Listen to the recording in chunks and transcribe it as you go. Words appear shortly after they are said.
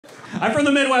I'm from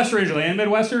the Midwest originally. Any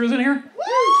Midwesterners in here? Woo!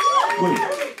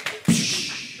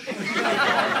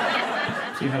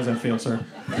 See, how does that feel, sir?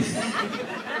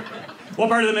 What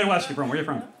part of the Midwest are you from? Where are you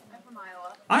from? I'm from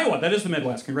Iowa. Iowa, that is the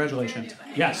Midwest. Congratulations.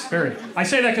 Yes, very. I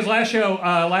say that because last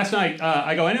night,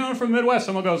 I go, anyone from the Midwest?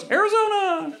 Someone goes,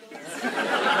 Arizona!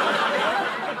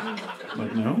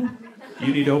 But no,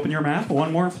 you need to open your map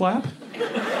one more flap.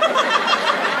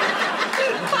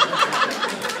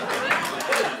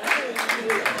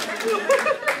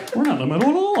 We're not in the middle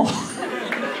at all.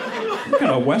 We're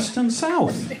kind of west and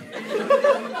south.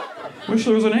 Wish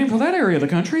there was a name for that area of the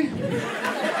country. Have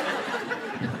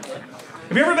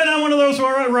you ever been on one of those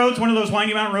roads, one of those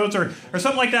windy mountain roads, or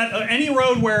something like that? Any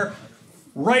road where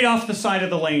right off the side of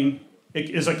the lane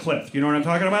is a cliff. You know what I'm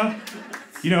talking about?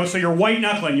 You know, so you're white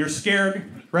knuckling, you're scared,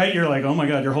 right? You're like, oh my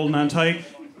God, you're holding on tight.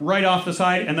 Right off the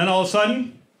side, and then all of a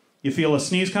sudden, you feel a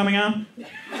sneeze coming on.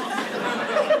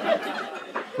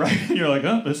 Right? You're like,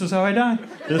 oh, this is how I die.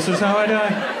 This is how I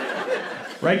die.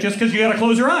 Right? Just because you got to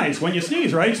close your eyes when you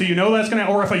sneeze, right? So you know that's going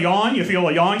to, or if a yawn, you feel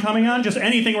a yawn coming on, just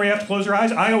anything where you have to close your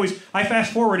eyes. I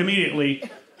fast forward immediately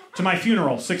to my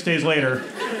funeral 6 days later.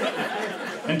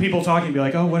 And people talking be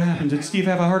like, oh, what happened? Did Steve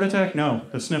have a heart attack? No,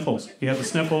 the sniffles. He had the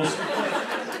sniffles.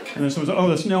 And this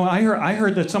was, no, I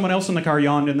heard that someone else in the car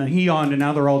yawned, and then he yawned, and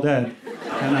now they're all dead.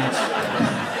 And that's...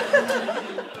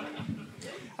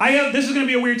 this is going to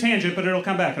be a weird tangent, but it'll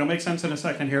come back. It'll make sense in a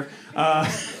second here.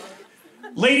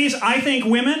 Ladies, I think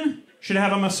women should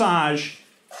have a massage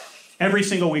every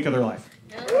single week of their life.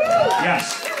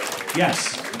 Yes.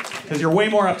 Yes. Because you're way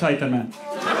more uptight than men.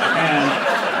 And...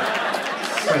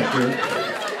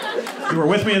 Right, you were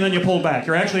with me and then you pulled back.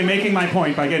 You're actually making my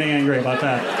point by getting angry about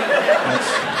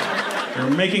that. You're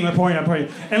making the point.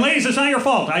 And ladies, it's not your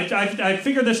fault. I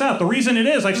figured this out. The reason it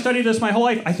is, I've studied this my whole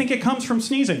life. I think it comes from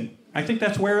sneezing. I think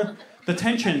that's where the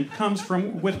tension comes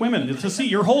from with women. To see,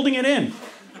 you're holding it in.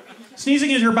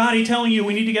 Sneezing is your body telling you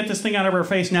we need to get this thing out of our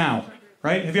face now.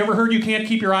 Right? Have you ever heard you can't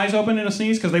keep your eyes open in a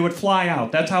sneeze? Because they would fly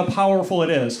out. That's how powerful it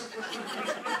is.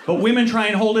 But women try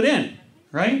and hold it in.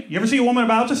 Right? You ever see a woman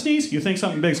about to sneeze? You think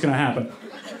something big's going to happen.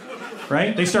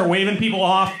 Right? They start waving people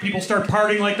off. People start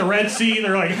partying like the Red Sea.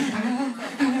 They're like...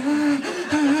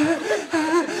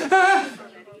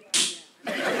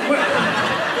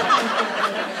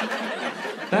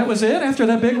 That was it? After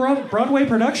that big Broadway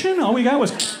production? All we got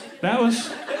was... That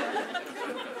was...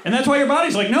 And that's why your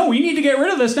body's like, no, we need to get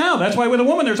rid of this now. That's why with a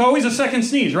woman, there's always a second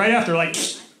sneeze right after, like...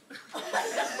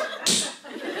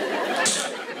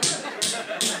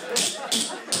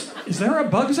 Is there a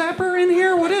bug zapper in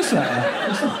here? What is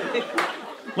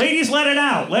that? Ladies, let it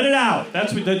out. Let it out.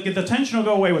 That's the tension will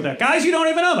go away with that. Guys, you don't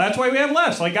even know. That's why we have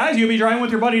less. Like, guys, you'd be driving with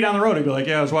your buddy down the road. He'd be like,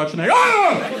 yeah, I was watching that.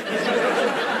 Oh!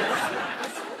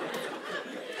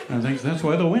 I think that's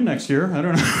why they'll win next year. I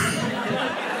don't know.